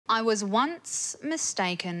I was once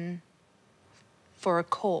mistaken for a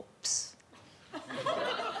corpse.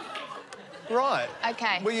 Right.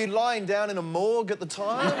 OK. Were you lying down in a morgue at the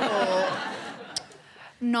time, or...?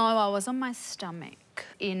 No, I was on my stomach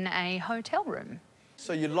in a hotel room.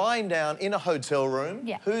 So you're lying down in a hotel room?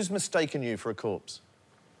 Yeah. Who's mistaken you for a corpse?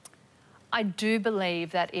 I do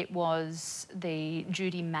believe that it was the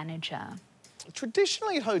duty manager.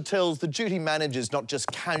 Traditionally at hotels, the duty manager's not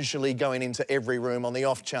just casually going into every room on the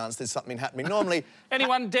off chance there's something happening. Normally...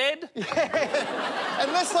 Anyone dead? Yeah.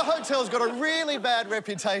 Unless the hotel's got a really bad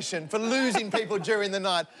reputation for losing people during the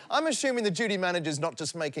night. I'm assuming the duty manager's not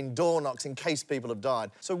just making door knocks in case people have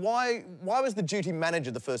died. So why was the duty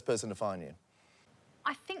manager the first person to find you?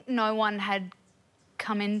 I think no one had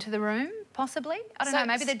come into the room, possibly. I don't know,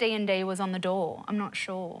 maybe the D&D was on the door. I'm not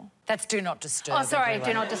sure. That's do not disturb. Oh, sorry, everyone.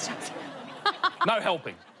 do not disturb. No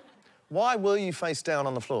helping. Why were you face down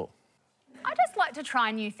on the floor? I just like to try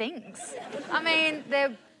new things. I mean,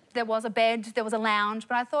 there was a bed, there was a lounge,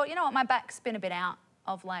 but I thought, you know what, my back's been a bit out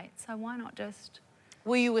of late, so why not just...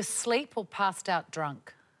 Were you asleep or passed out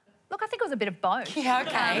drunk? Look, I think it was a bit of both. Yeah,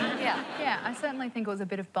 OK. Yeah, I certainly think it was a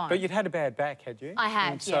bit of both. But you'd had a bad back, had you? I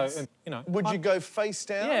had, and so, yes. and, you know, Would you go face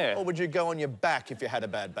down? Yeah. Or would you go on your back if you had a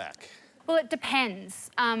bad back? Well, it depends.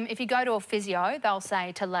 If you go to a physio, they'll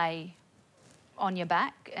say to lay on your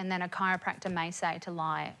back, and then a chiropractor may say to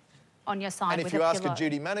lie on your side with a pillow. And if you ask a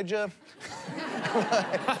duty manager?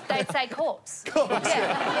 They'd say corpse. Corpse,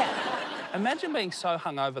 Yeah. Imagine being so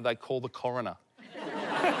hungover they call the coroner.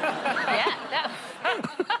 Yeah.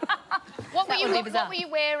 What were you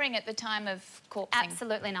wearing at the time of corpsing?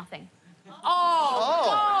 Absolutely nothing. Oh,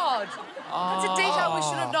 God! That's a detail we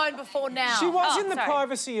should have known before now. She was in the sorry.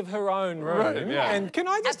 privacy of her own room. Right, yeah. And can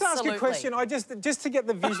I just ask a question? Just to get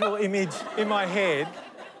the visual image in my head,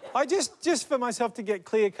 just for myself to get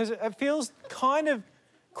clear, because it feels kind of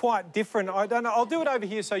quite different. I don't know. I'll do it over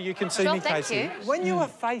here so you can see me, thank Casey. you. When you were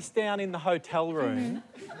face down in the hotel room,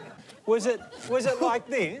 was it like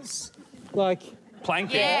this? Like...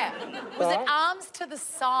 Planking. Yeah. Was it arms to the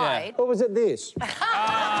side? Or was it this? Yes.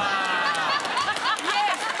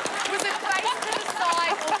 Was it face to the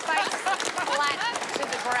side or face flat to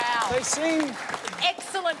the ground? They seem...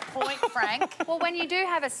 Excellent point, Frank. Well, when you do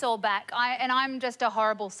have a sore back, and I'm just a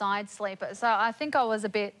horrible side sleeper, so I think I was a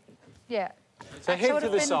bit, yeah. So head to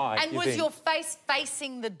the side. And was your face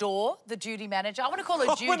facing the door, the duty manager? I want to call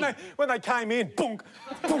her Judy. When they came in, boom,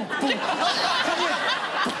 boom, boom.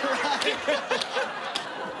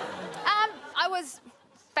 I was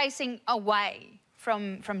facing away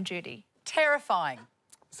from Judy. Terrifying.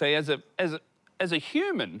 See, as a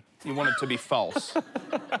human, you want it to be false.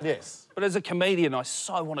 Yes. But as a comedian, I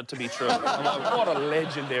so want it to be true. I'm like, what a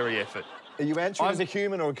legendary effort. Are you answering as a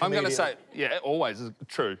human or a comedian? I'm going to say, yeah, always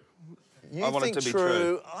true. You I want think it to be true.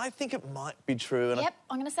 true. I think it might be true. And Yep,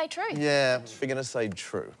 I'm going to say true. Yeah, we're going to say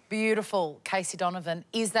true. Beautiful, Casey Donovan.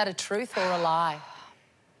 Is that a truth or a lie?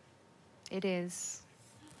 It is.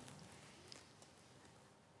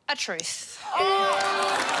 A truth. At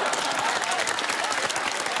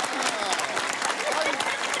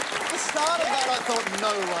the start of that, I thought,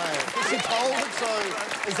 no way. She told it so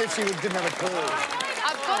as if she didn't have a clue.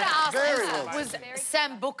 I've got to ask, Very well. was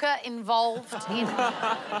Sambuca involved in...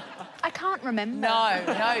 I can't remember. No,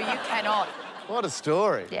 you cannot. What a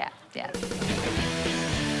story. Yeah.